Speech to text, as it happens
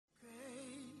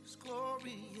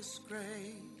Glorious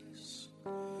grace,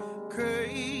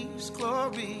 grace,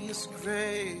 glorious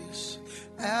grace.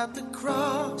 At the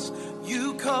cross,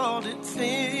 you called it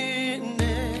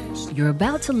finished. You're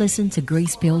about to listen to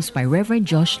Grace Pills by Reverend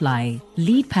Josh Lai,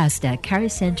 lead pastor at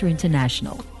Charis Center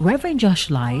International. Reverend Josh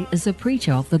Lai is a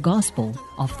preacher of the gospel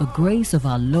of the grace of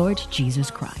our Lord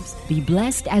Jesus Christ. Be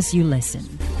blessed as you listen.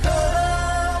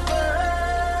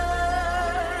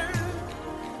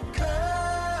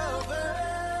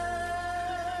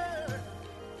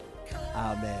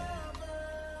 Amen.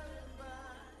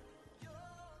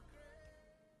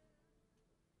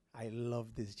 I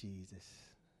love this Jesus.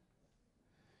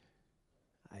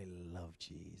 I love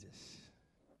Jesus.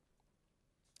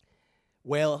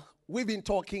 Well, we've been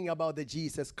talking about the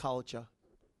Jesus culture.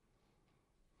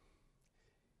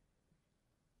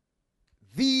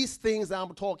 These things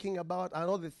I'm talking about are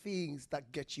not the things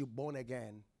that get you born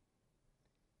again.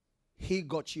 He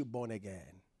got you born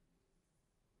again.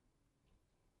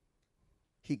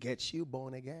 He gets you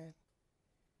born again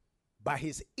by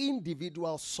his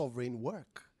individual sovereign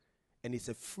work. And it's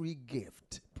a free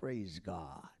gift. Praise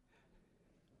God.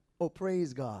 Oh,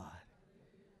 praise God.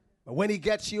 But when he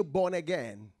gets you born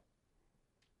again,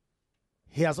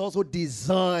 he has also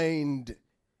designed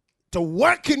to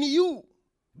work in you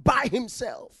by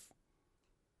himself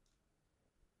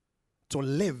to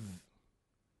live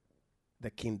the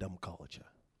kingdom culture.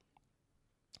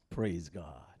 Praise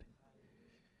God.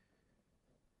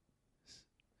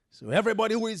 So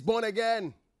everybody who is born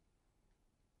again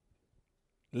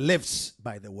lives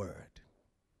by the word.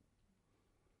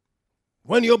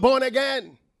 When you're born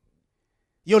again,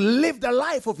 you live the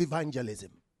life of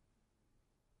evangelism.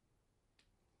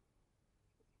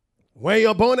 When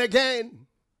you're born again,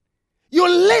 you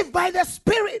live by the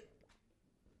Spirit.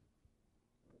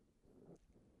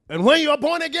 And when you're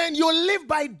born again, you live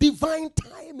by divine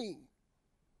timing.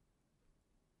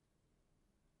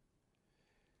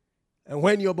 And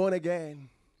when you're born again,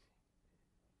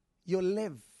 you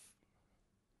live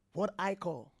what I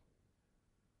call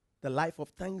the life of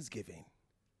thanksgiving,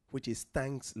 which is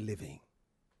thanks living.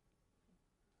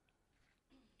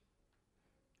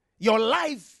 Your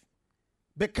life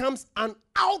becomes an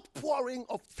outpouring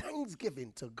of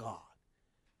thanksgiving to God.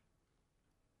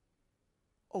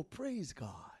 Oh, praise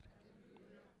God.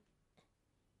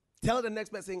 Tell the next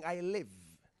person, I live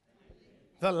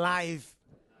the life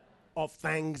of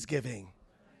thanksgiving.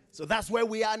 So that's where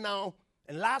we are now.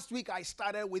 And last week I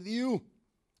started with you,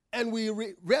 and we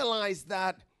realized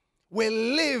that we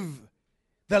live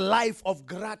the life of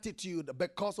gratitude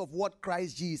because of what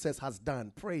Christ Jesus has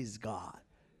done. Praise God.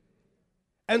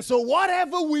 And so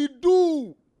whatever we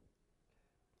do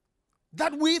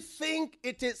that we think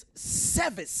it is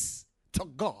service to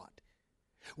God,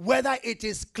 whether it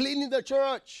is cleaning the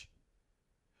church,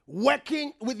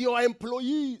 working with your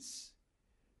employees,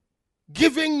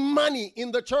 giving money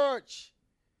in the church,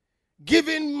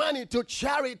 giving money to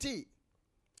charity,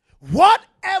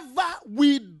 whatever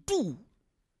we do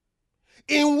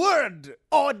in word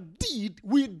or deed,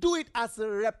 we do it as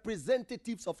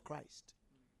representatives of Christ.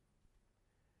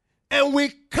 And we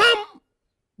come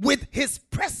with his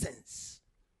presence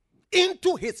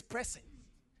into his presence.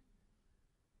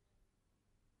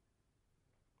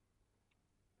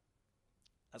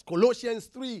 As Colossians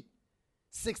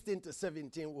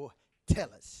 3:16-17 will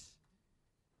tell us.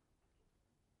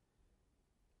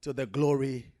 To the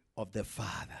glory of the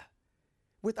Father,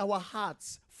 with our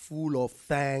hearts full of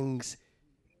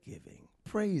thanksgiving.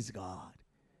 Praise God.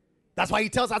 That's why he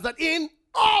tells us that in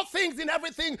all things, in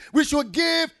everything, we should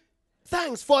give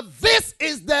thanks. For this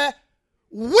is the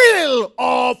will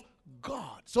of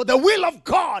God. So the will of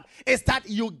God is that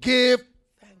you give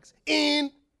thanks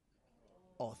in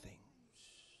all things.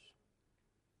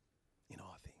 In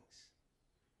all things.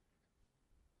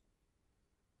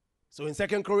 So in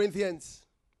 2 Corinthians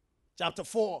chapter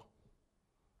 4,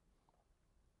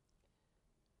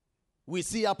 we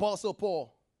see Apostle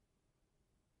Paul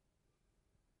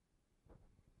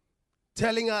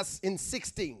telling us in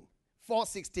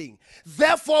 4:16,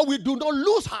 therefore we do not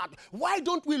lose heart. Why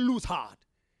don't we lose heart?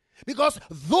 Because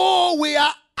though we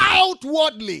are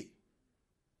outwardly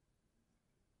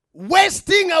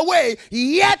wasting away,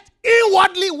 yet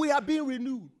inwardly we are being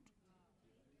renewed.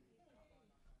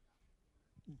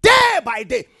 Day by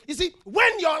day. You see,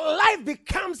 when your life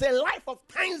becomes a life of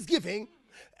thanksgiving,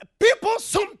 people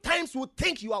sometimes will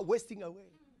think you are wasting away.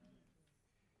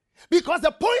 Because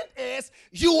the point is,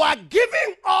 you are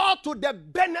giving all to the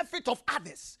benefit of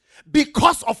others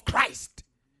because of Christ.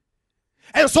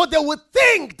 And so they will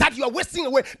think that you are wasting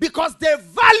away because they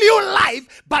value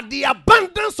life, but the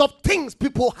abundance of things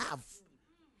people have.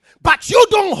 But you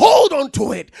don't hold on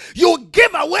to it. You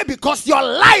give away because your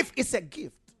life is a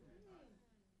gift.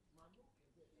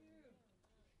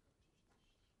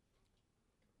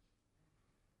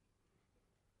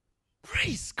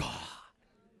 Praise God.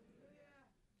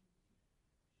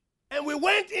 And we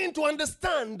went in to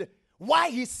understand why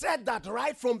he said that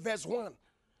right from verse 1.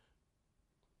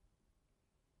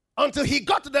 Until he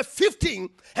got to the 15,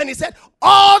 and he said,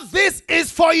 all this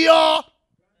is for your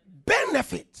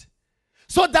benefit,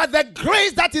 so that the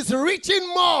grace that is reaching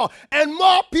more and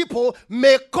more people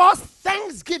may cause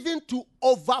thanksgiving to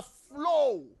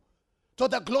overflow to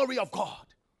the glory of God.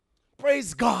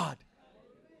 Praise God.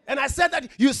 And I said that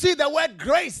you see the word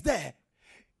grace there,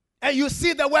 and you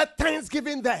see the word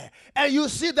thanksgiving there, and you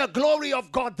see the glory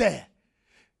of God there.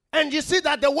 And you see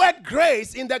that the word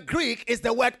grace in the Greek is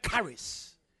the word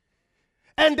charis.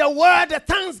 And the word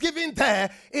thanksgiving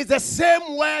there is the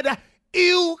same word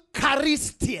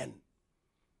Eucharistian.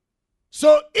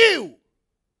 So eu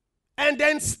and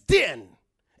then stien.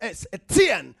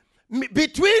 Tien.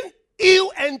 Between eu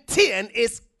and tien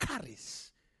is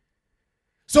charis.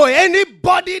 So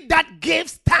anybody that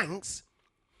gives thanks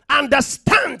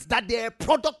understands that they are a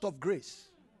product of grace.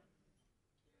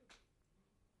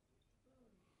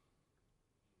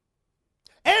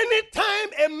 Anytime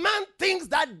a man thinks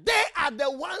that they are the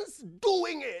ones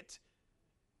doing it,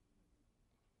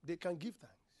 they can give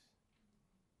thanks.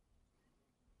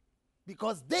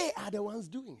 Because they are the ones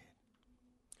doing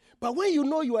it. But when you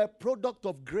know you are a product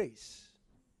of grace,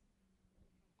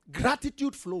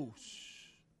 gratitude flows.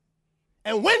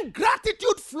 And when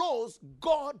gratitude flows,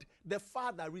 God the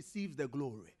Father receives the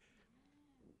glory.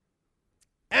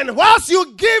 And whilst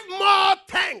you give more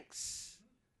thanks,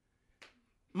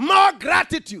 more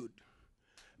gratitude,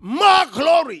 more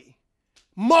glory,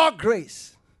 more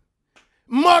grace,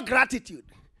 more gratitude,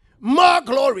 more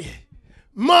glory,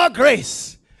 more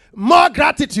grace, more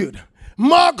gratitude,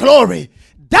 more glory.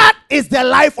 That is the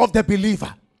life of the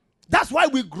believer. That's why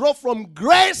we grow from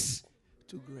grace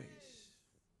to grace.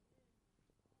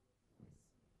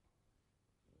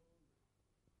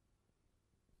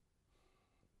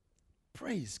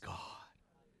 Praise God.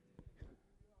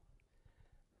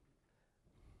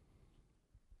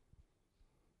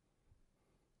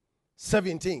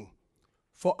 "17.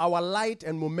 For our light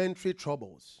and momentary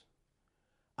troubles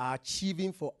are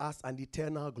achieving for us an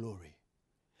eternal glory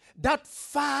that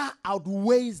far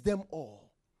outweighs them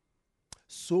all.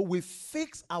 So we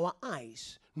fix our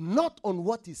eyes not on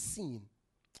what is seen,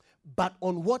 but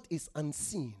on what is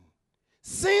unseen.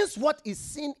 Since what is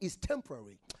seen is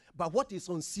temporary, but what is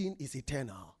unseen is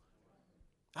eternal."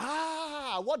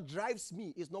 What drives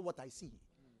me is not what I see.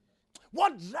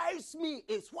 What drives me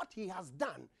is what he has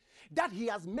done, that he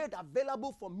has made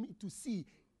available for me to see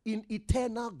in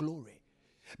eternal glory.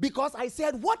 Because I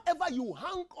said, whatever you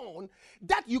hang on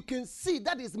that you can see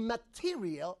that is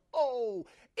material,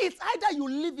 it's either you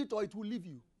leave it or it will leave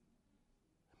you.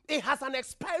 It has an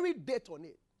expiry date on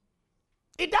it.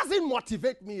 It doesn't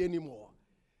motivate me anymore.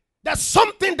 There's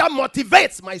something that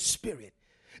motivates my spirit,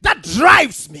 that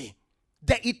drives me,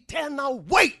 the eternal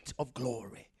weight of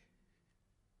glory.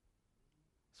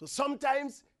 So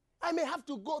sometimes I may have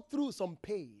to go through some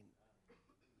pain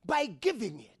by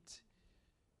giving it,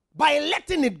 by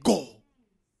letting it go.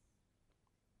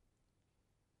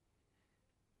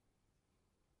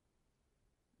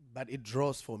 But it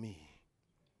draws for me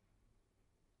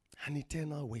an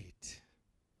eternal weight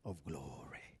of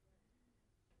glory.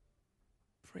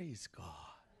 Praise God.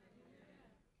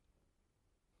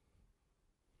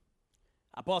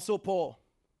 Apostle Paul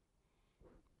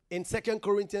in 2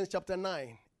 Corinthians chapter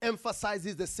 9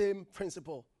 emphasizes the same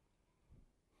principle.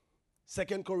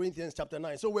 2 Corinthians chapter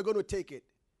 9. So we're going to take it.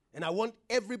 And I want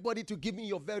everybody to give me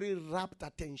your very rapt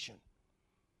attention.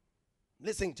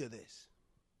 Listen to this.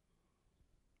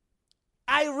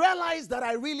 I realize that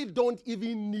I really don't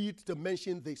even need to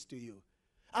mention this to you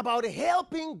about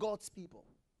helping God's people.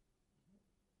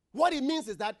 What it means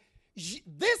is that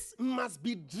this must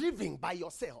be driven by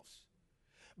yourselves.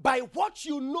 By what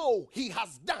you know he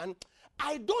has done,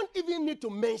 I don't even need to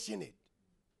mention it.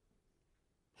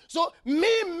 So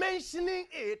me mentioning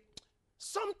it,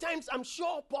 sometimes I'm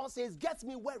sure Paul says gets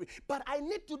me worried. But I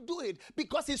need to do it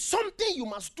because it's something you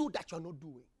must do that you're not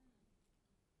doing.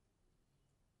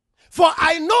 For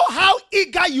I know how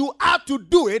eager you are to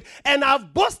do it, and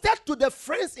I've boasted to the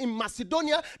friends in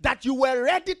Macedonia that you were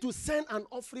ready to send an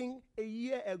offering a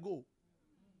year ago.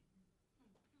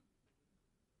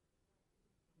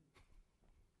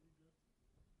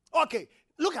 Okay,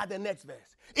 look at the next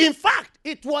verse. In fact,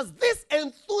 it was this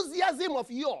enthusiasm of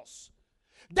yours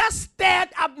that stirred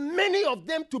up many of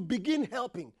them to begin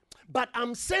helping. But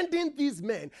I'm sending these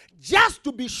men just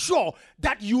to be sure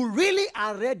that you really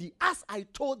are ready, as I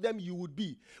told them you would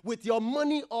be, with your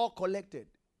money all collected.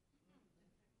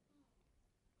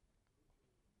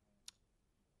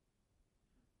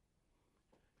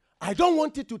 I don't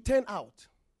want it to turn out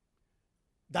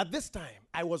that this time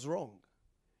I was wrong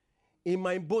in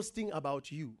my boasting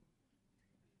about you.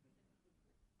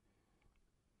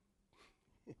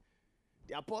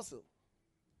 The apostle.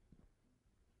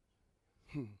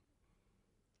 You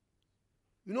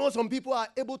know, some people are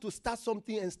able to start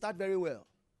something and start very well.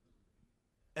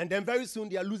 And then very soon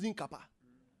they are losing kappa.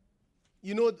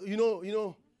 You know,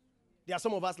 there are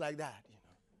some of us like that.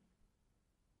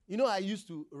 You know, I used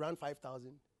to run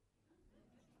 5,000.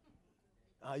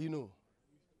 You know.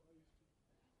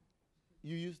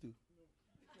 You used to.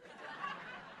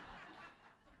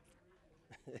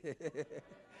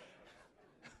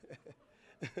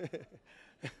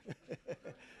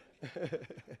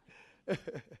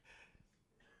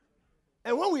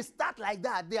 And when we start like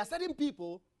that, there are certain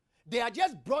people, they are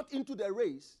just brought into the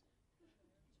race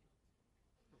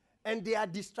and they are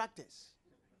distractors.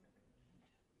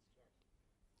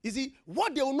 You see,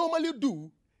 what they will normally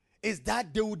do is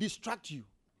that they will distract you.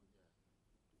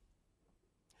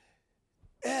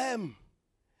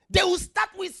 They will start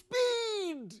with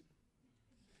speed.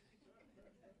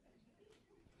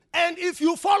 And if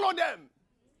you follow them,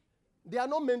 they are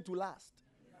not meant to last.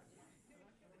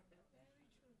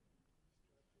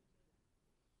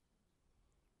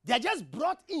 They are just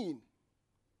brought in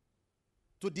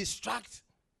to distract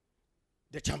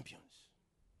the champions.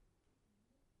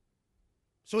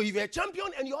 So if you're a champion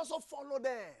and you also follow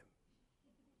them,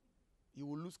 you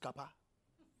will lose kappa.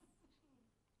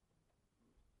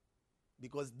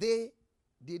 Because they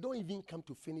don't even come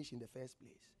to finish in the first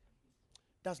place.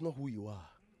 That's not who you are.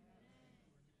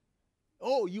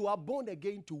 Oh, you are born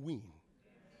again to win.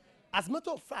 As a matter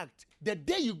of fact, the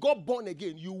day you got born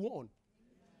again, you won.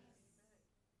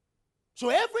 So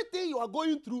everything you are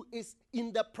going through is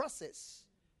in the process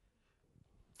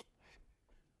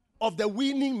of the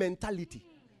winning mentality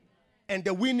and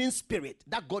the winning spirit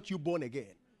that got you born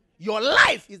again. Your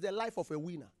life is the life of a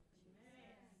winner.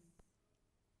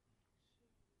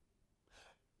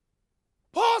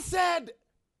 Paul said,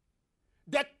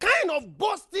 the kind of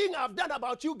boasting I've done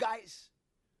about you guys,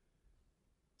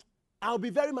 I'll be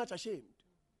very much ashamed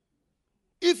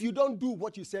if you don't do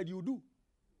what you said you do.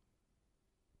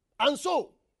 And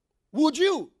so, would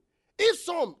you, if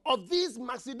some of these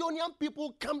Macedonian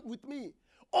people come with me,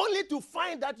 only to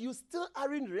find that you still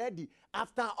aren't ready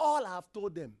after all I have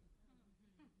told them?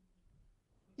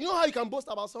 You know how you can boast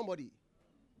about somebody?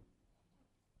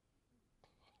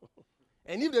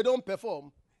 And if they don't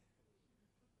perform,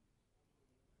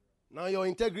 now your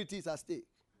integrity is at stake.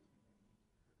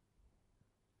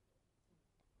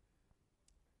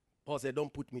 Paul said,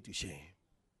 don't put me to shame.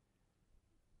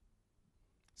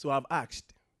 So I've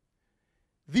asked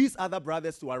these other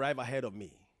brothers to arrive ahead of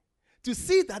me to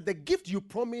see that the gift you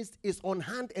promised is on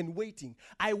hand and waiting.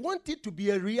 I want it to be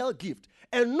a real gift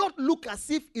and not look as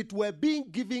if it were being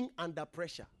given under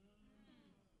pressure.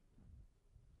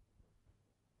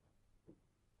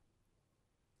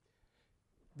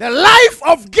 The life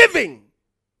of giving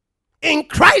in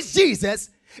Christ Jesus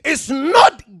is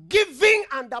not giving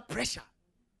under pressure.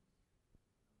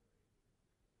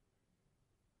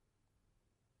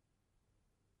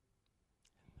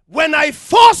 When I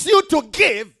force you to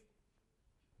give,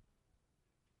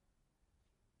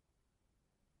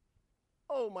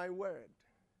 oh my word,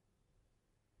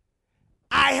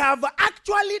 I have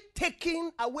actually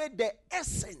taken away the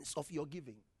essence of your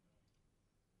giving.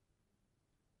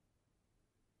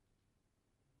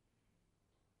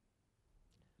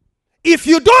 If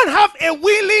you don't have a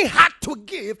willing heart to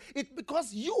give, it's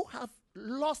because you have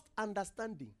lost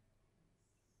understanding.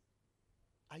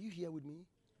 Are you here with me?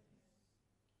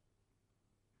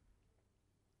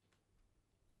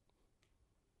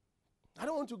 I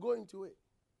don't want to go into it.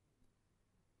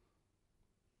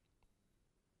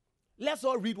 Let's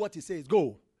all read what he says.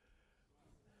 Go.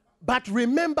 But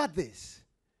remember this.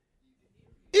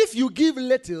 If you give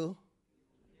little,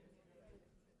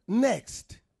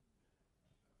 next,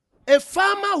 a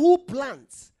farmer who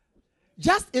plants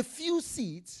just a few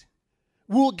seeds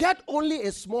will get only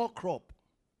a small crop.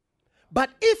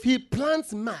 But if he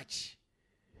plants much,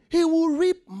 he will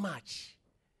reap much.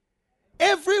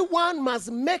 Everyone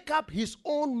must make up his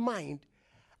own mind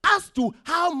as to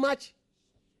how much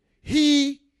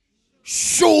he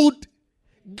should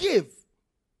give.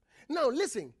 Now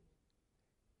listen.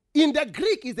 In the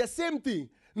Greek is the same thing.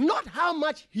 Not how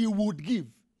much he would give.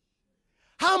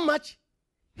 How much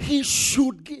he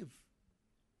should give.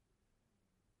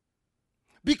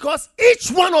 Because each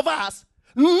one of us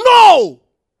know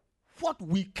what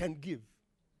we can give.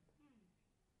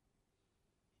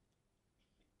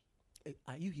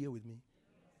 Are you here with me?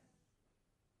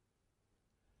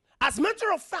 As a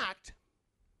matter of fact,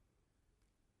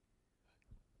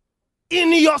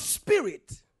 in your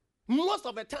spirit, most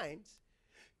of the times,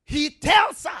 he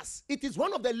tells us, it is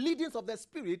one of the leadings of the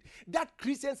spirit that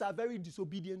Christians are very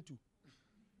disobedient to.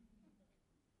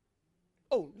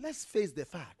 Oh, let's face the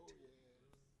fact.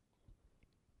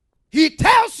 He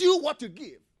tells you what to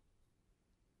give,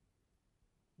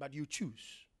 but you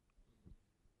choose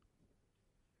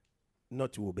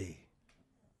not to obey.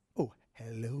 Oh,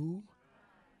 hello?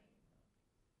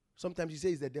 Sometimes you say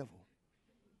it's the devil.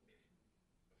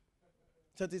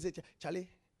 Sometimes you say, Charlie,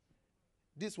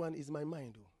 this one is my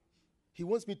mind. Oh. He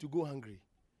wants me to go hungry.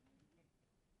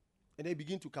 And they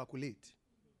begin to calculate.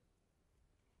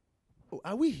 Oh,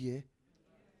 are we here?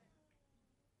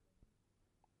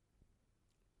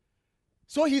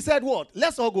 So he said what?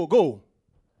 Let's all go. Go.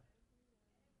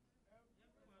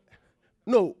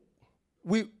 No.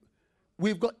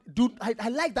 We've got, dude, I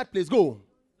like that place. Go.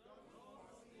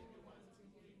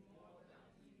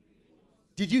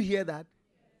 Did you hear that?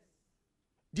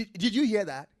 Did you hear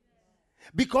that?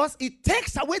 Because it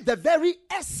takes away the very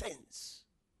essence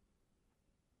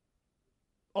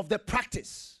of the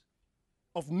practice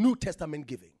of New Testament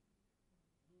giving.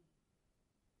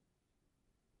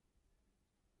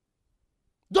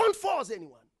 Don't force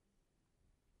anyone.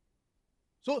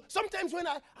 So sometimes when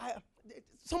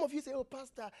some of you say, "Oh,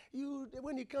 Pastor,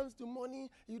 when it comes to money,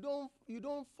 you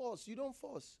don't force. You don't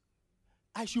force."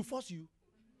 I should force you.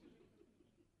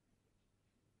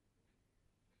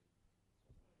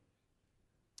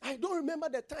 I don't remember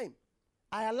the time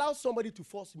I allowed somebody to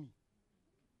force me.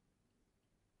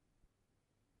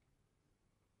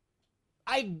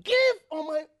 I gave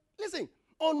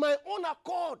on my own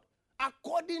accord,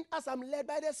 according as I'm led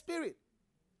by the Spirit.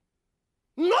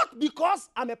 Not because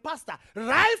I'm a pastor.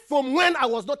 Right from when I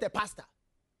was not a pastor.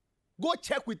 Go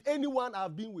check with anyone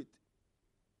I've been with.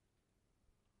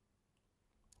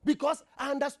 Because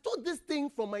I understood this thing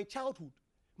from my childhood.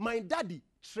 My daddy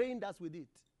trained us with it.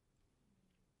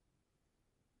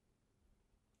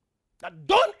 That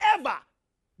don't ever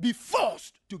be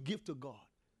forced to give to God.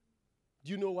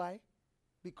 Do you know why?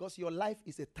 Because your life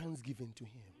is a thanksgiving to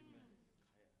Him.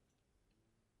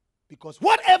 Because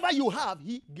whatever you have,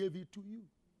 He gave it to you.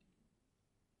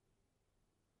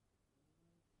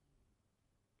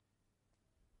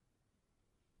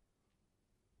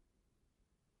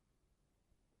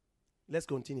 Let's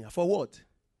continue. For what?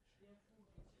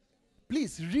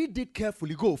 Please read it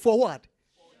carefully. Go. For what?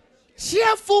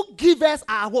 Cheerful givers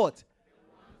are what?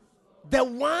 The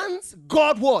ones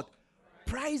God what?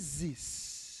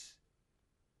 Prizes.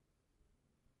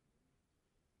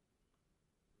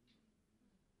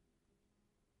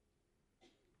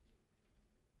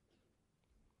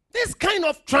 This kind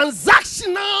of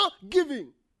transactional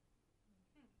giving.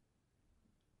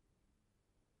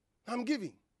 I'm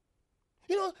giving.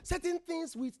 You know, certain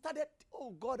things we started,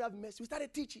 oh God have mercy, we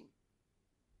started teaching.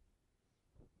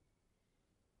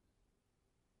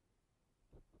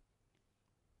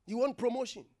 You want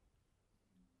promotion.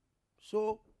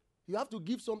 So you have to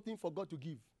give something for God to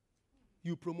give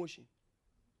you promotion.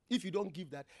 If you don't give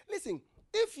that. Listen,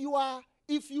 if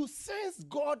you sense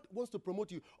God wants to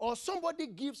promote you, or somebody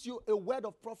gives you a word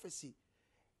of prophecy,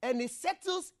 and it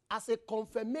settles as a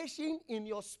confirmation in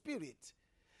your spirit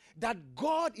that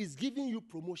God is giving you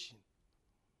promotion,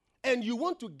 and you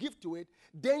want to give to it,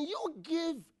 then you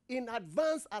give in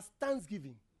advance as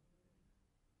thanksgiving.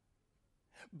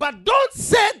 But don't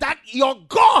say that your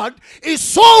God is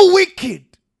so wicked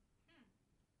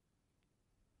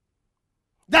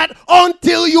that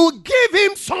until you give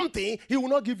Him something, He will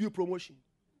not give you promotion.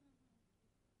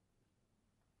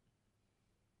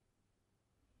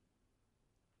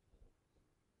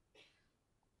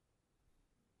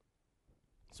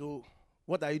 So,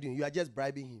 what are you doing? You are just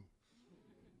bribing Him.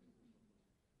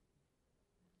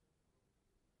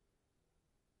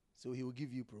 So He will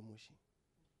give you promotion.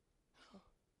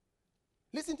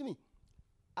 Listen to me.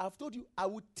 I've told you, I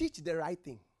will teach the right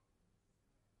thing.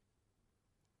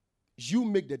 You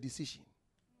make the decision.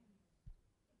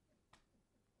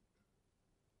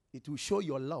 It will show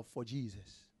your love for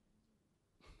Jesus.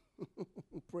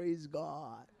 Praise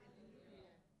God.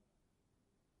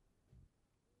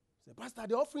 Say, Pastor,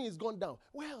 the offering is gone down.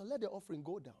 Well, let the offering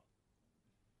go down.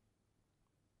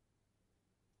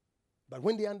 But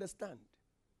when they understand,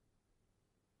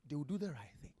 they will do the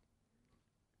right thing.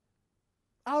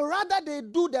 I'd rather they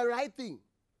do the right thing.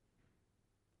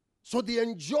 So they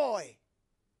enjoy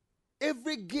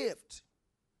every gift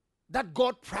that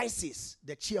God prizes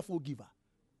the cheerful giver.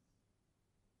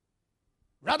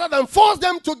 Rather than force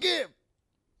them to give.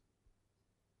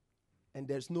 And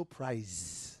there's no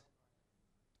prize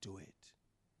to it.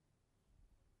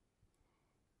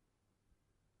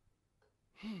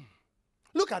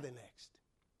 Look at the next.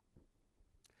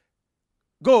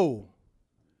 Go.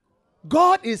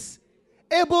 God is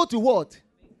able to what?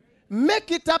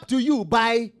 Make it up to you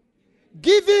by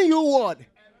giving you what?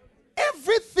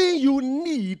 Everything you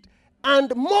need,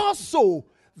 and more so,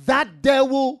 that there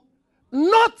will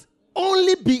not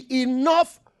only be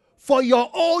enough for your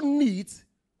own needs,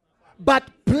 but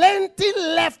plenty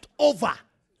left over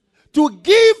to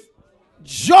give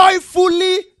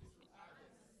joyfully.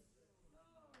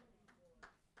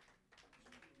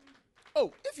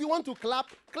 Oh, if you want to clap,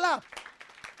 clap.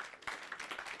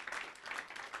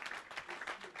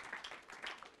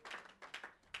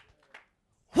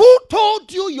 Who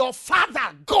told you your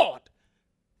father, God,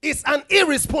 is an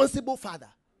irresponsible father?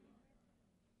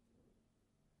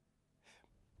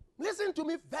 Listen to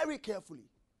me very carefully.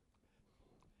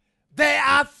 There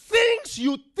are things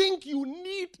you think you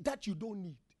need that you don't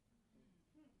need.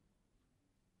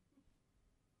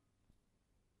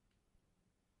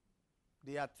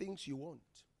 There are things you want.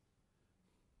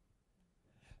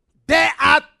 There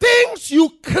are things you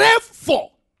crave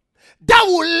for that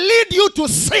will lead you to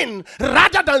sin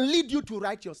rather than lead you to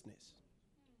righteousness.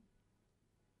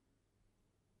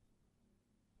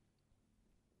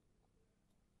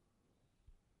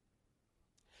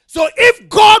 So if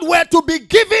God were to be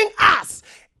giving us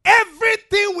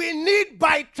everything we need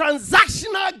by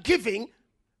transactional giving,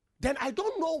 then I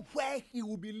don't know where he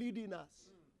will be leading us.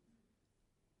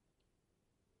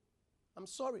 I'm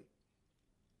sorry.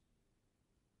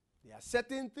 There are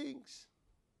certain things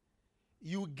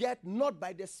you get not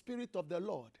by the Spirit of the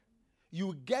Lord.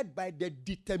 You get by the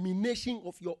determination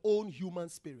of your own human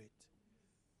spirit.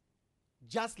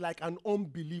 Just like an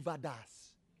unbeliever does.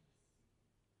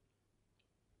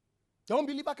 The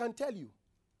unbeliever can tell you,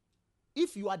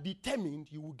 if you are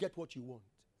determined, you will get what you want.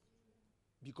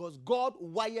 Because God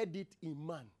wired it in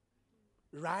man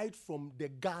right from the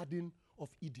Garden of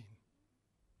Eden.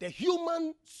 The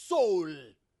human soul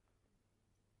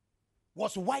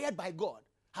was wired by God.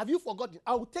 Have you forgotten?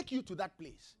 I will take you to that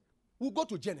place. We'll go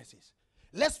to Genesis.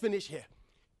 Let's finish here.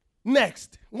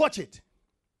 Next, watch it.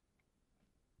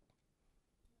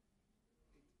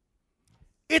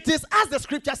 It is as the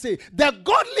scripture says, the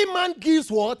godly man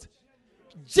gives what?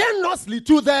 Generously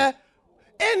to the...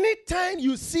 Anytime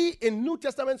you see in New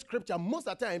Testament scripture, most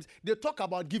of the times, they talk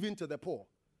about giving to the poor.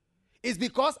 It's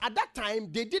because at that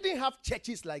time, they didn't have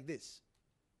churches like this.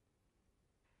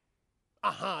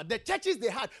 The churches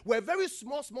they had were very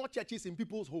small churches in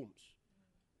people's homes.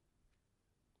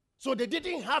 So they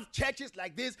didn't have churches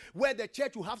like this where the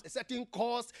church will have a certain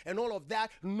cost and all of that.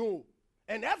 No.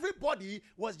 And everybody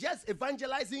was just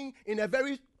evangelizing in a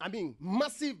very,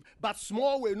 massive but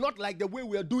small way, not like the way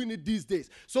we are doing it these days.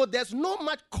 So there's no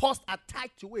much cost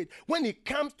attached to it when it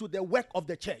comes to the work of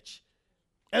the church.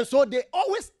 And so they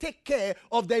always take care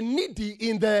of the needy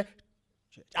in the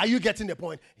church. Are you getting the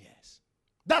point? Yes.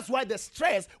 That's why the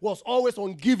stress was always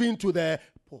on giving to the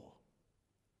poor.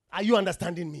 Are you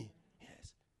understanding me?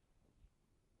 Yes.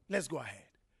 Let's go ahead.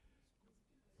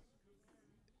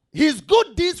 His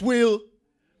good deeds will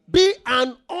be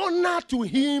an honor to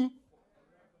him.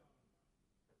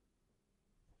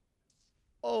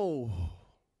 Oh,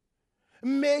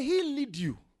 may he lead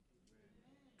you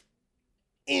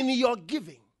in your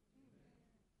giving.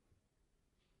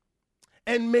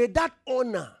 And may that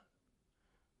honor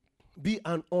be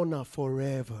an honor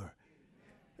forever.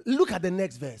 Look at the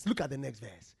next verse. Look at the next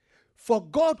verse. For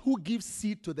God who gives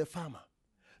seed to the farmer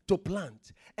to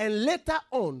plant, and later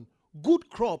on good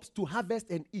crops to harvest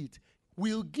and eat,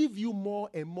 will give you more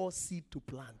and more seed to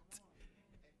plant.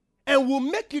 And will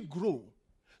make it grow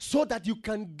so that you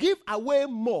can give away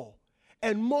more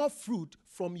and more fruit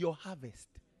from your harvest.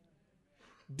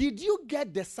 Did you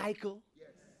get the cycle? Yes.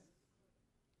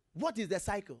 What is the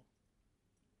cycle?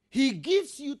 He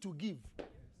gives you to give.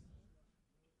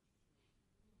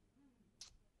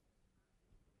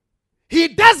 He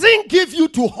doesn't give you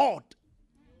to hoard.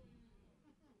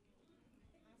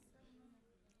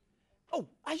 Oh,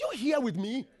 are you here with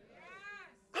me? Yes.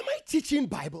 Am I teaching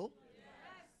Bible? Yes.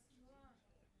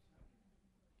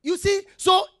 You see,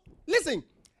 so listen,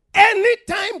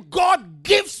 anytime God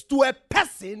gives to a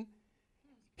person,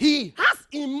 he has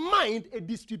in mind a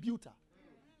distributor.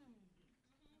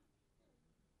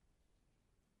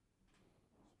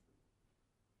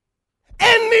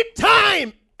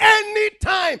 Anytime,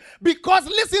 because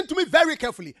listen to me very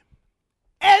carefully.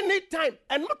 Anytime,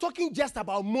 I'm not talking just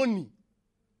about money.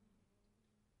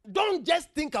 don't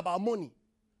just think about money.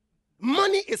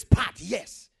 Money is part,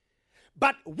 yes.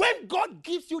 But when God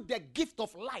gives you the gift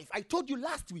of life, I told you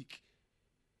last week,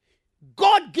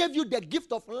 God gave you the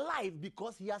gift of life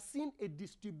because he has seen a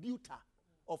distributor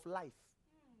of life.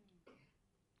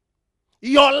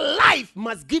 Your life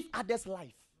must give others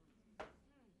life.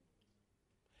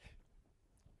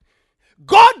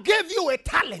 God gave you a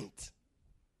talent.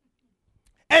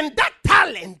 And that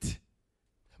talent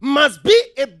must be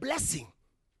a blessing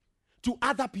to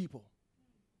other people.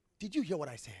 Did you hear what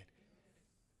I said?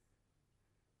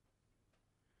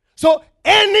 So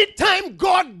anytime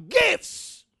God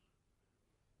gives,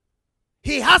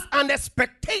 he has an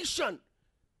expectation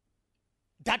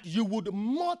that you would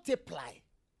multiply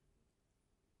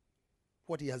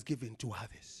what he has given to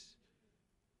others.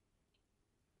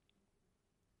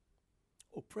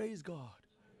 Oh, praise God.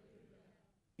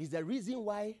 Is the reason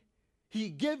why he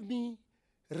gave me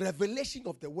revelation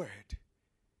of the word.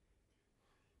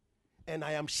 And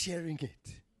I am sharing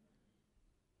it.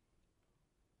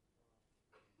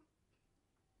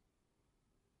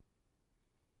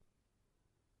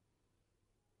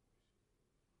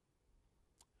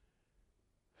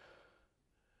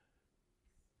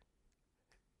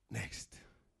 Next.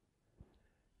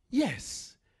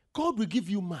 Yes, God will give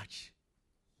you much.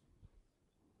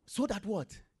 So that what?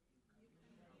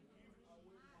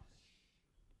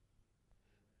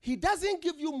 He doesn't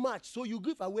give you much, so you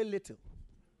give away little.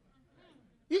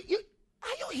 Are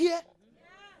you here?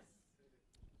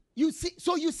 You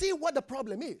see what the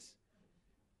problem is.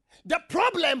 The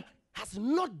problem has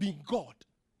not been God.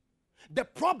 The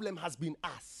problem has been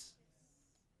us.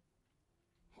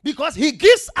 Because he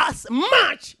gives us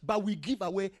much, but we give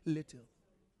away little.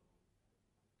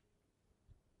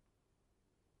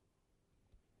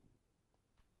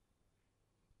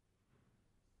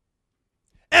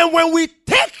 And when we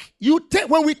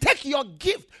take your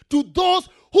gift to those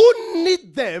who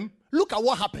need them, look at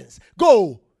what happens.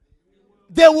 Go.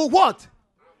 They will what?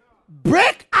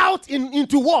 Break out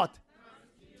into what?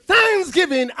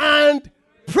 Thanksgiving and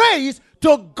praise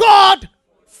to God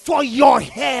for your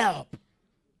help.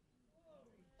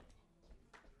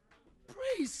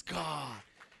 Praise God.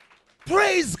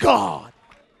 Praise God.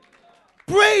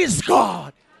 Praise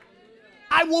God.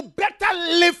 I will better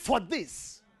live for this.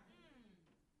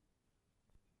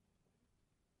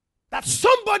 That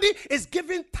somebody is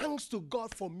giving thanks to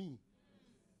God for me.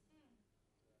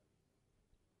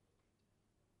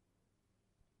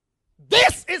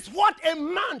 This is what a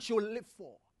man should live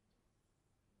for.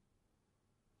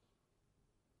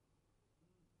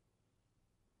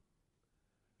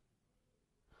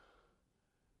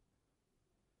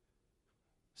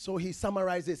 So he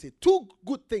summarizes it. 2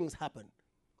 good things happen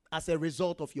as a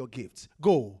result of your gifts.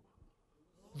 Go.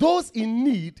 Those in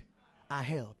need are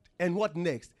helped. And what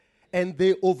next? And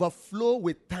they overflow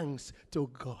with thanks to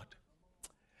God.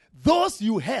 Those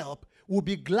you help will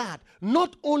be glad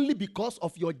not only because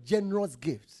of your generous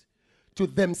gifts to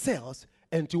themselves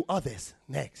and to others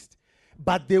next,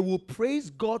 but they will praise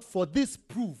God for this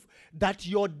proof that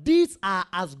your deeds are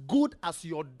as good as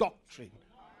your doctrine.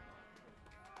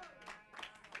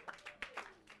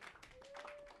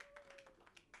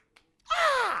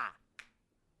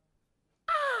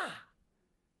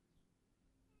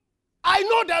 I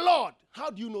know the Lord. How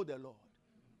do you know the Lord?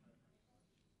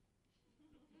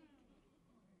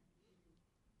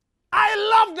 I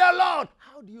love the Lord.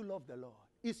 How do you love the Lord?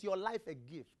 Is your life a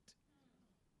gift?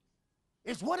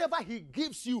 Is whatever he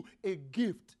gives you a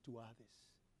gift to others?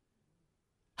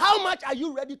 How much are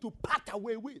you ready to part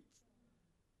away with?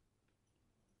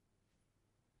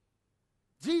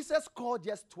 Jesus called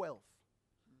just 12.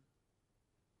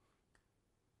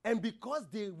 And because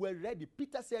they were ready,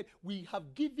 Peter said, we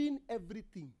have given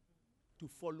everything to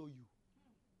follow you.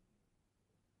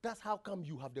 That's how come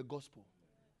you have the gospel.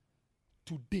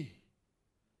 Today,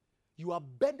 you are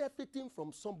benefiting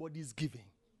from somebody's giving.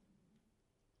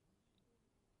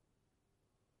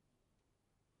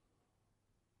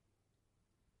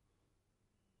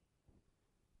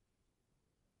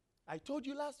 I told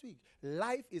you last week,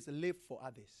 life is lived for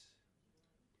others.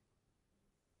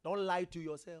 Don't lie to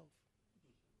yourself.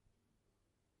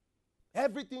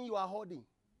 Everything you are hoarding,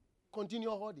 continue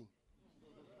hoarding.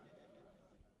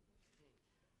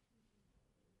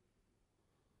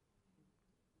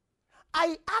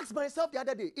 I asked myself the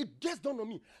other day, it just dawned on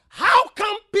me, how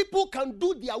come people can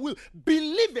do their will?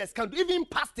 Believers can do, even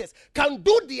pastors can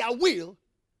do their will,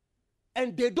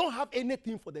 and they don't have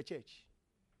anything for the church.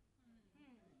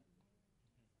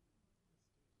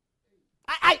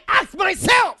 I asked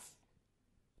myself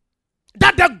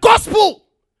that the gospel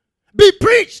be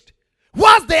preached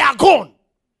whilst they are gone.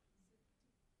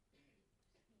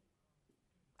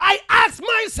 I ask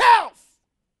myself,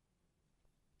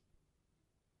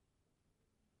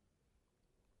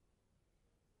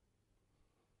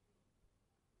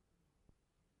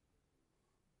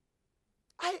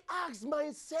 I ask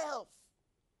myself,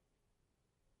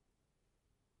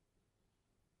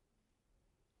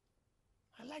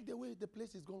 I like the way the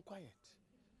place is gone quiet.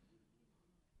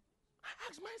 I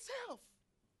ask myself,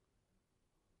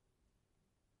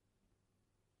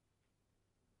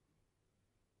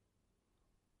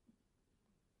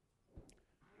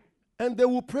 and they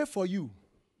will pray for you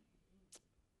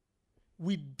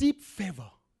with deep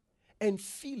fervor and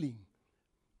feeling.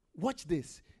 Watch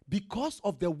this. Because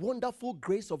of the wonderful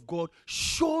grace of God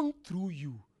shown through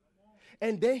you.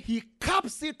 And then he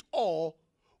caps it all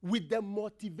with the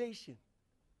motivation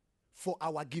for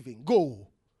our giving. Go.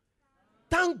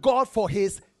 Thank God for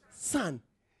his son.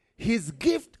 His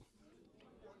gift.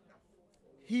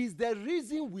 He's the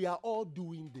reason we are all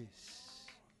doing this.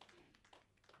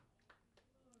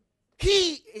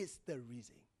 He is the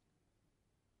reason.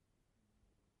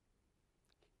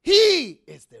 He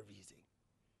is the reason.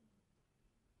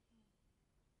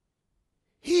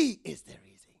 He is the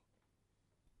reason.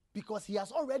 Because he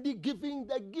has already given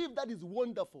the gift that is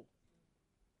wonderful.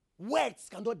 Words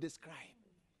cannot describe.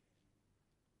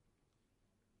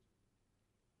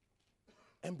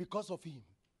 And because of him,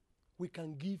 we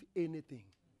can give anything.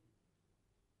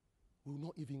 We will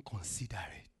not even consider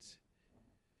it.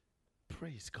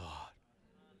 Praise God.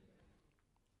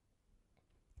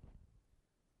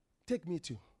 Take me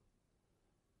to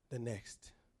the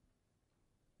next.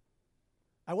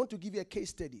 I want to give you a case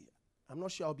study. I'm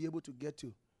not sure I'll be able to get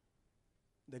to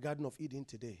the Garden of Eden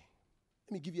today.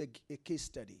 Let me give you a case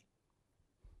study.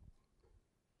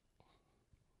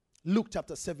 Luke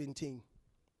chapter 17,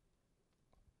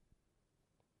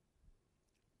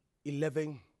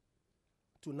 11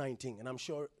 to 19. And I'm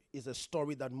sure it's a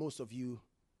story that most of you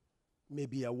may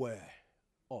be aware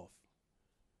of.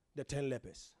 The 10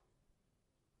 lepers.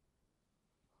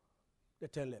 The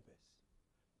 10 lepers.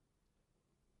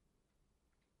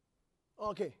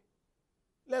 Okay.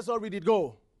 Let's all read it.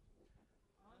 Go.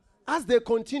 As they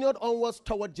continued onwards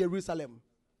toward Jerusalem,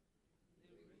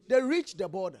 they reached the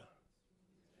border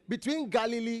between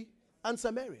Galilee and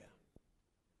Samaria.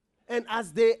 And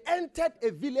as they entered a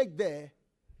village there,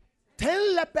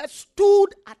 10 lepers stood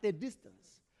at a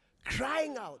distance,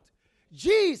 crying out,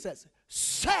 Jesus,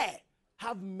 Sir,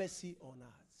 have mercy on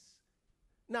us.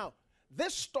 Now,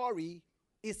 this story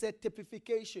is a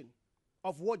typification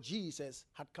of what Jesus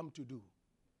had come to do.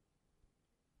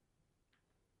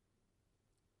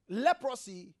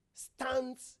 Leprosy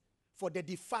stands for the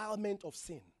defilement of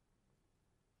sin.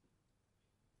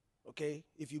 Okay?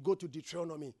 If you go to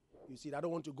Deuteronomy, you see it. I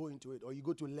don't want to go into it. Or you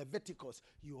go to Leviticus,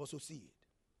 you also see it.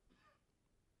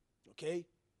 Okay?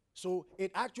 So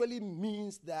it actually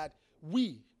means that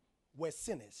we were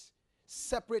sinners,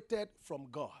 separated from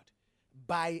God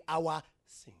by our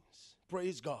sins.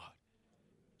 Praise God.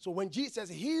 So when Jesus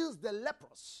heals the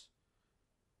lepers,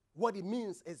 what it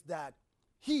means is that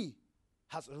he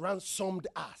has ransomed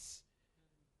us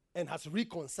and has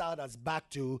reconciled us back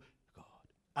to God.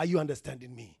 Are you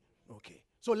understanding me? Okay.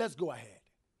 So let's go ahead.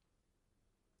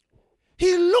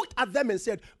 He looked at them and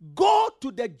said, go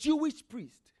to the Jewish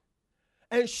priest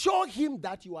and show him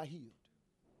that you are healed.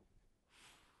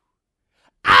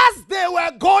 As they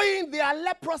were going, their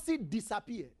leprosy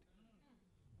disappeared.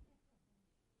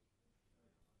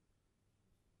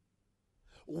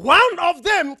 One of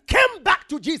them came back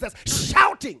to Jesus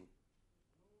shouting,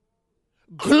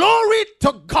 glory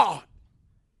to God.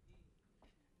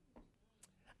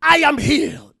 I am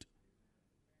healed.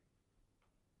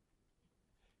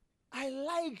 I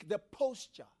like the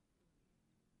posture.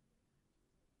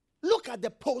 Look at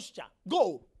the posture.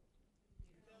 Go.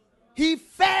 He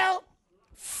fell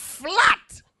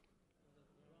flat.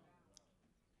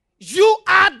 You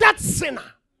are that sinner.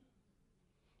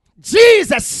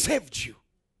 Jesus saved you.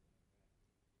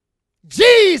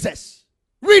 Jesus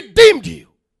redeemed you.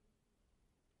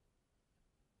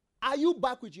 Are you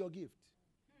back with your gift?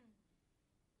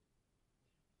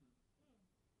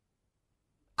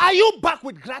 Are you back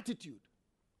with gratitude?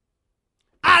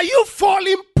 Are you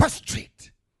falling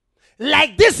prostrate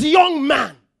like this young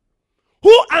man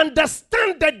who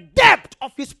understands the depth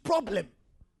of his problem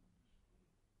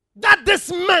that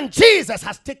this man Jesus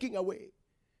has taken away?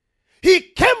 He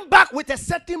came back with a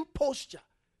certain posture.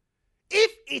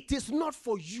 If it is not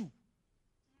for you,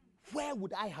 where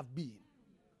would I have been?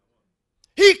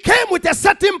 He came with a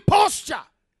certain posture.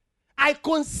 I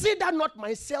consider not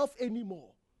myself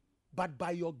anymore, but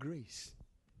by your grace.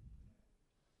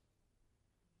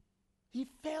 He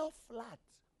fell flat.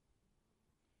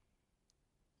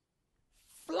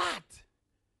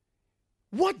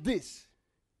 What this?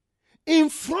 In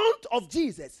front of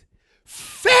Jesus,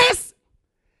 face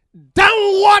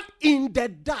downward in the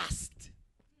dust.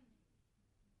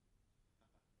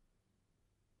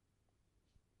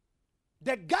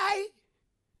 The guy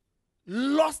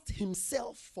lost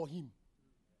himself for him.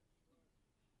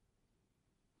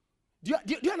 Do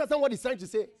you understand what he's trying to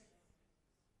say?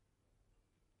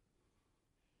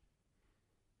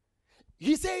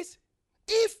 He says,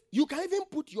 if you can even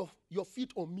put your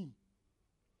feet on me,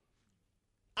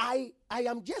 I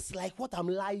am just like what I'm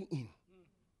lying in.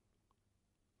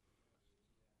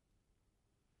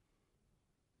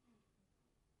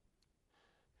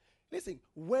 Listen,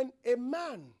 when a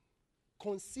man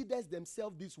considers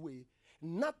themselves this way,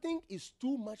 nothing is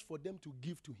too much for them to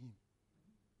give to him.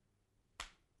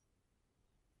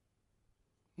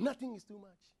 Nothing is too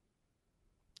much.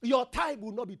 Your time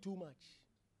will not be too much.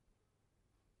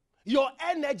 Your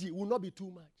energy will not be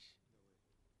too much.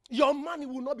 Your money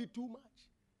will not be too much.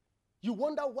 You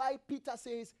wonder why Peter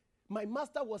says, my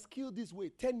master was killed this way.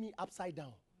 Turn me upside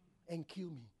down and kill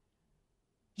me.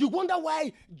 You wonder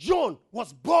why John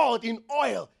was boiled in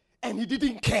oil and he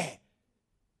didn't care.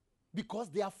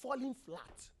 Because they are falling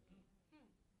flat.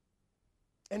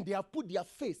 And they have put their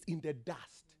face in the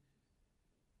dust.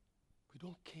 We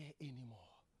don't care anymore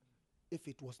if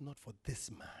it was not for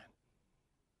this man.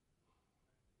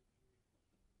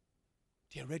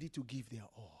 They are ready to give their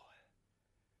all.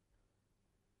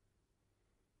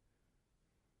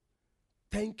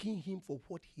 Thanking him for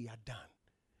what he had done.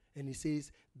 And he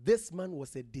says, this man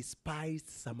was a despised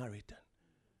Samaritan.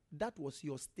 That was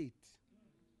your state.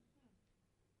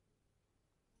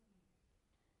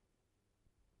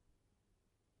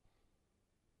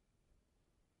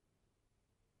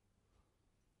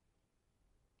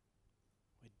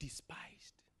 We're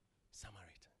despised Samaritans.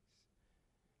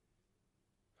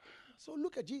 So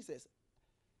look at Jesus.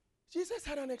 Jesus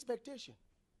had an expectation.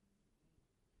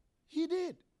 He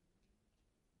did.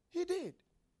 He did.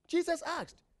 Jesus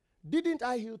asked, didn't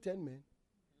I heal 10 men?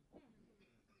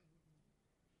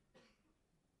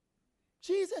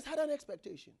 Jesus had an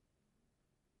expectation.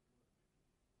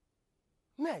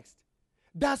 Next,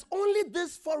 does only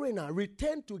this foreigner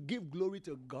return to give glory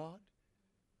to God?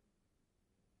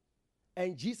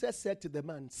 And Jesus said to the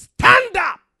man, stand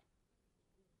up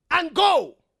and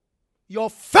go. Your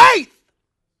faith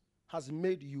has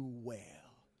made you well.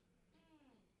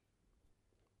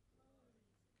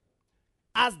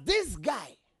 As this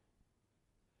guy,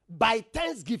 by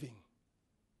thanksgiving,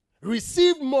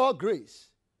 received more grace,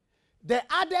 the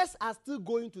others are still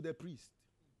going to the priest.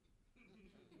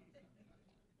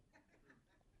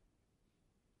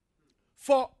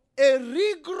 For a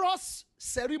rigorous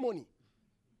ceremony.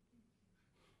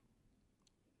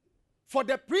 For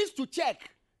the priest to check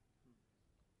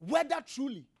whether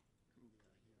truly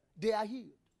they are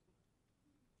healed.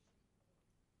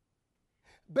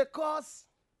 Because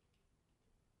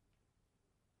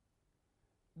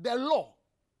the law,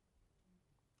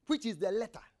 which is the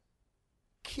letter,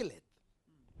 killeth.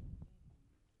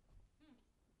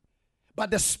 But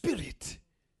the Spirit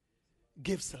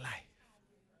gives life.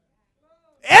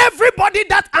 Everybody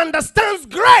that understands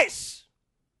grace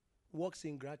walks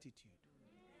in gratitude.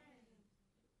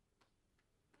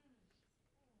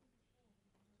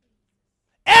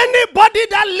 Anybody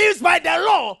that lives by the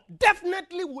law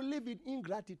definitely will live in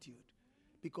ingratitude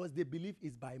because they believe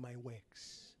it's by my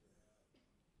works.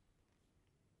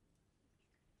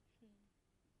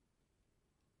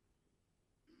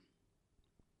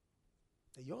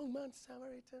 The young man,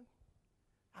 Samaritan,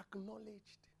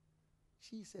 acknowledged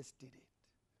Jesus did it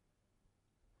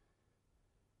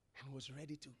and was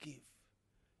ready to give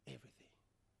everything.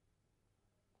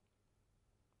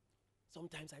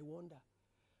 Sometimes I wonder,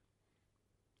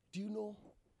 do you know,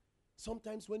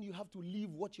 sometimes when you have to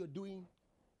leave what you're doing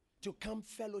to come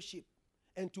fellowship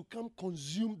and to come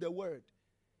consume the word,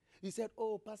 he said,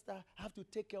 oh, Pastor, I have to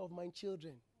take care of my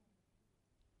children.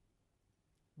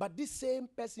 But this same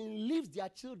person leaves their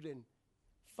children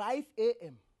 5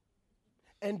 a.m.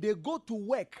 and they go to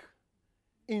work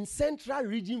in central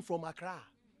region from Accra.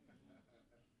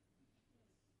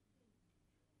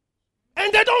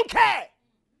 And they don't care.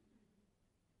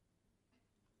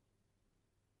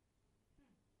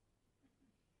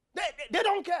 They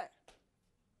don't care.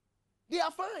 They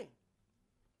are fine.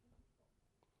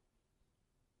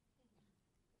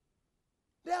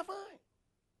 They are fine.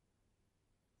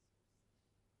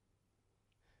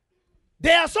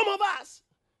 There are some of us,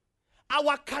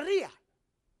 our career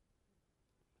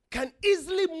can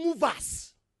easily move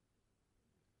us.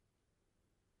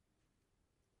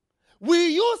 We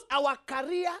use our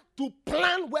career to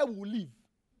plan where we will live.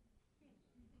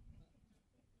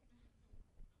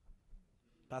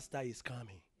 Pastor is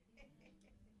coming.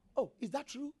 Oh, is that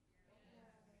true?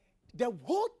 The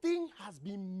whole thing has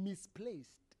been misplaced.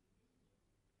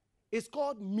 It's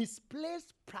called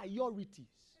misplaced priorities.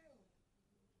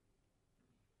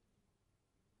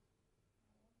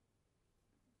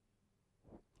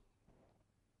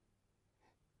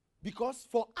 Because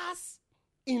for us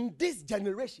in this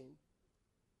generation,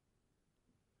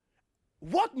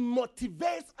 what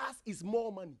motivates us is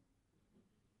more money.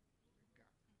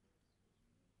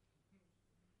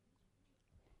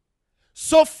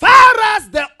 So far as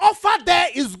the offer there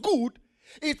is good,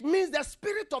 it means the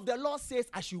Spirit of the Lord says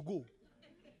I should go.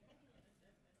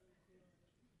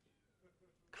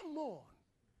 Come on.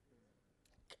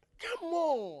 Come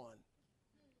on.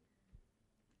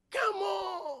 Come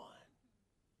on.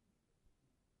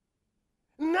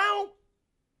 Now,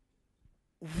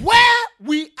 where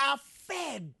we are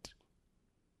fed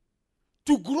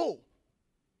to grow,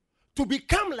 to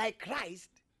become like Christ,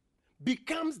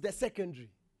 becomes the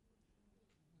secondary.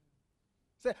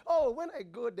 Say, oh, when I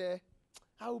go there,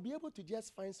 I will be able to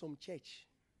just find some church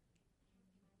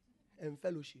and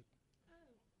fellowship.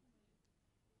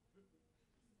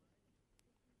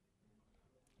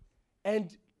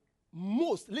 And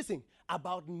listen,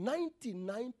 about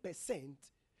 99%,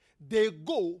 they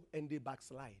go and they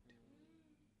backslide.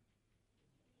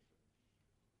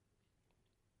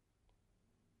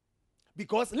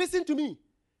 Because, listen to me,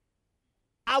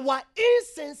 our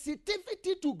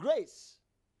insensitivity to grace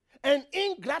and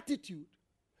ingratitude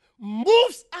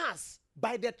moves us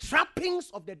by the trappings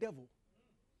of the devil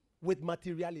with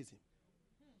materialism.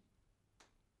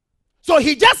 So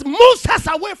he just moves us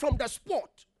away from the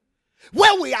spot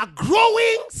where we are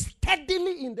growing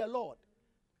steadily in the Lord.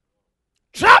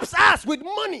 Traps us with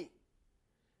money,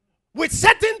 with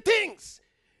certain things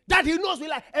that he knows we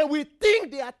like, and we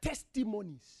think they are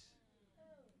testimonies.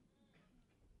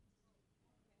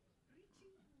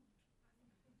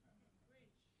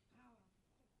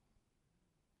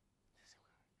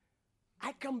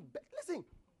 Listen,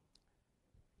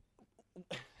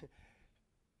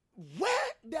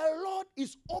 where the Lord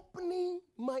is opening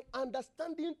my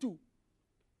understanding to,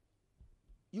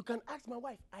 you can ask my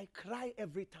wife, I cry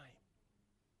every time.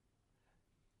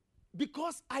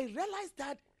 Because I realize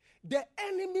that the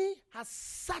enemy has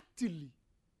subtly,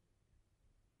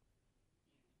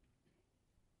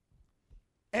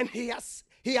 and he has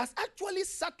actually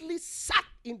subtly sat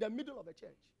in the middle of the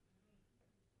church.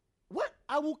 When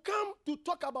I will come to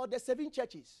talk about the 7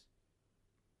 churches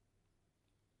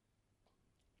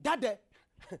that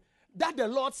the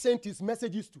Lord sent his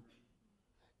messages to,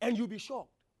 and you'll be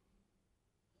shocked.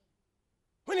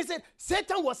 When he said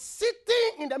Satan was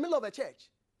sitting in the middle of a church,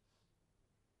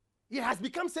 it has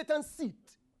become Satan's seat.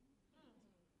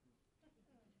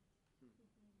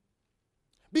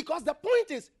 Because the point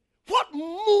is, what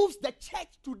moves the church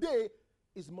today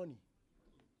is money.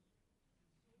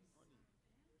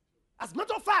 As a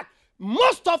matter of fact,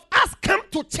 most of us come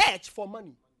to church for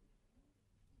money.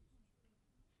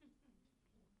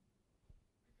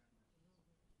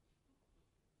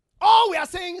 All we are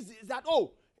saying is that,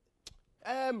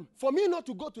 for me not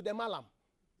to go to the Malam.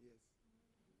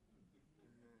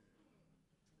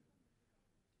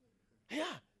 Yeah.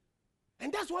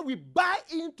 And that's why we buy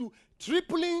into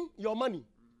tripling your money.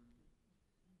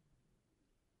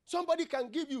 Somebody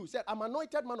can give you, said, I'm an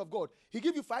anointed man of God. He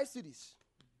give you 5 CDs.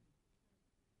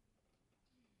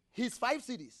 His 5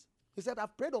 CDs. He said,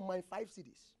 I've prayed on my 5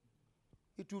 CDs.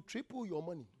 It will triple your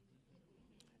money.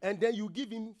 And then you give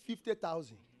him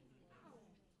 50,000.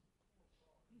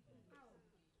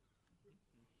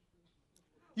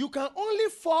 You can only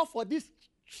fall for this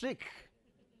trick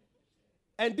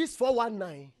and this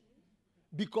 419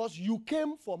 because you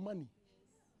came for money.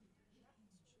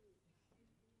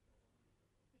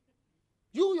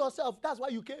 You yourself, that's why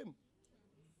you came.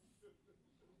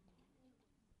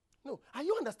 No, are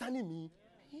you understanding me?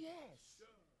 Yes.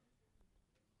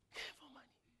 Came for money.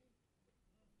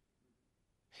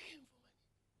 Came for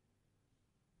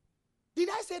money. Did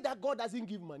I say that God doesn't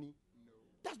give money? No.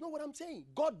 That's not what I'm saying.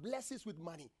 God blesses with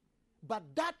money. But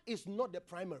that is not the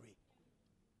primary.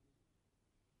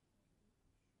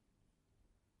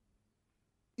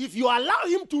 If you allow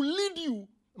him to lead you,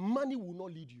 money will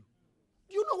not lead you.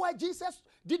 You know why Jesus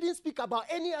didn't speak about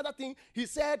any other thing? He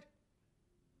said,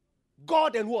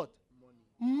 God and what?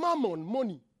 Money. Mammon,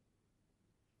 money.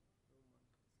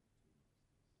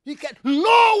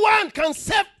 No one can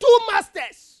serve 2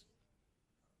 masters.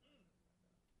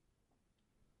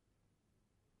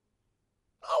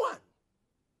 No one.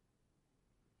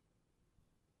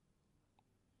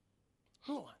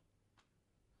 No one.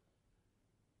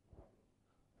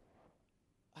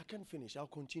 I can't finish. I'll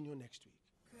continue next week.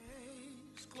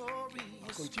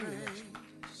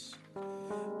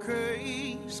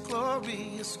 Grace,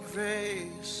 glorious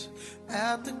grace.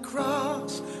 At the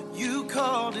cross, you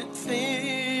called it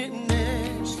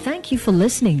finished. Thank you for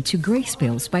listening to Grace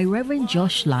Bills by Reverend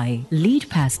Josh Lai, lead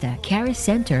pastor, Charis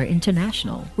Center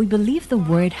International. We believe the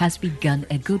word has begun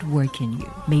a good work in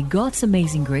you. May God's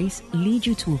amazing grace lead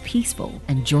you to a peaceful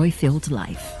and joy-filled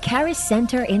life. Charis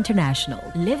Center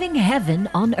International, living heaven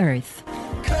on earth.